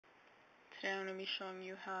Today I'm going to be showing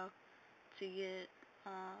you how to get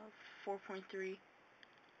 4.3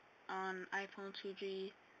 on iPhone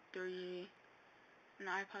 2G, 3G, and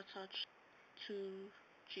iPod Touch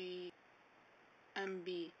 2G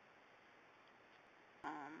MB.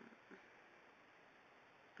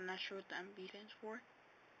 I'm not sure what the MB stands for.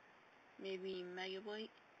 Maybe megabyte.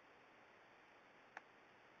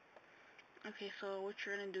 Okay, so what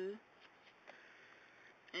you're gonna do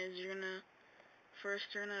is you're gonna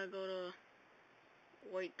go to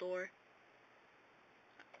White Door.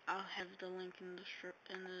 I'll have the link in the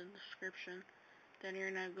description. Then you're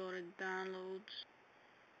gonna go to downloads.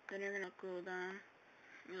 Then you're gonna go down.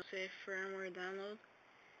 You'll say firmware download,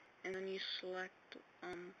 and then you select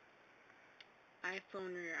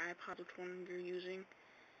iPhone or your iPod, which one you're using.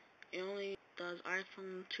 It only does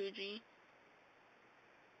iPhone 2G,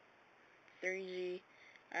 3G,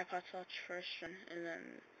 iPod Touch first gen, and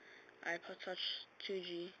then iPod Touch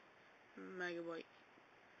 2G megabyte.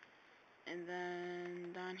 And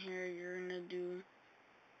then down here you're gonna do,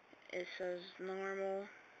 it says normal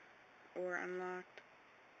or unlocked,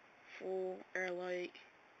 full or light,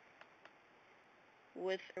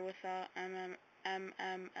 with or without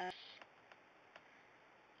MMS,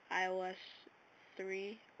 iOS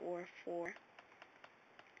 3 or 4.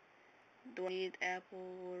 Do I need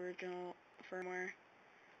Apple original firmware?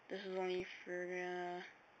 This is only if you're gonna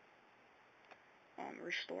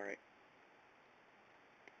restore it.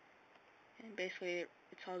 And basically it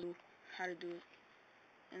tells you how to do it.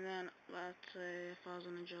 And then let's say if I was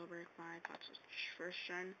gonna jailbreak my iPod Touch first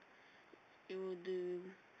gen, it will do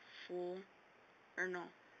full, or no,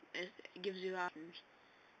 it gives you options: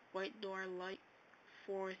 White Door Lite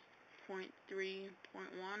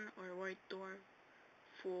 4.3.1 or White Door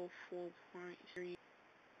full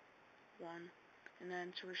 4.3.1. And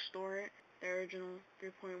then to restore it, the original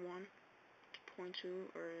 3.1.2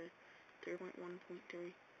 or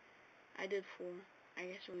 3.1.3. I did full. I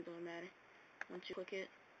guess it really doesn't matter. Once you click it,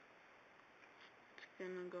 it's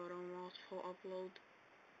gonna go to multiple upload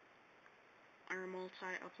or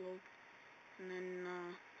multi-upload, and then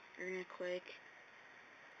you're gonna click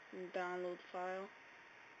download file,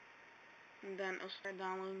 and then it'll start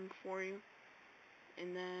downloading for you.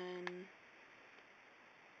 And then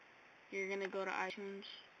you're gonna go to iTunes.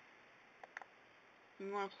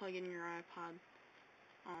 You want to plug in your iPod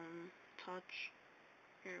Touch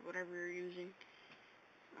or whatever you're using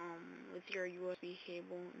with your USB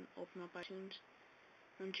cable, and open up iTunes.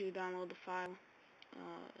 Once you download the file,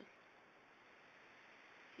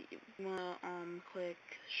 you wanna click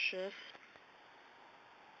Shift,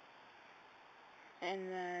 and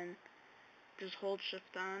then just hold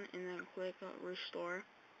Shift down, and then click Restore.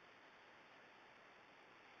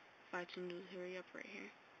 iTunes will hurry up right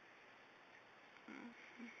here.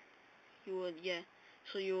 You would,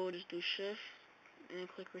 so you will just do Shift and then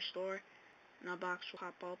click Restore, and a box will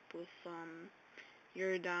pop up with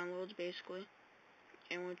your downloads basically.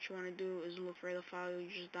 And what you want to do is look for the file you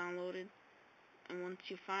just downloaded, and once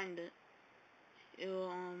you find it, it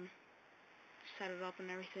will set it up and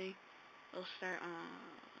everything. It'll start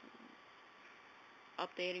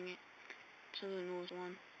updating it to the newest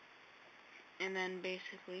one. And then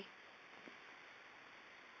basically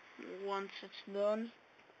once it's done,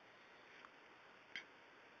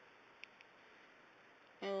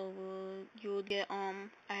 you would get iPod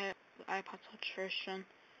Touch first gen.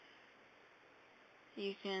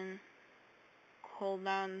 You can hold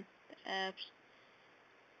down the apps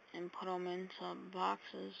and put them into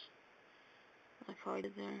boxes like how I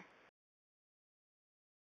did there.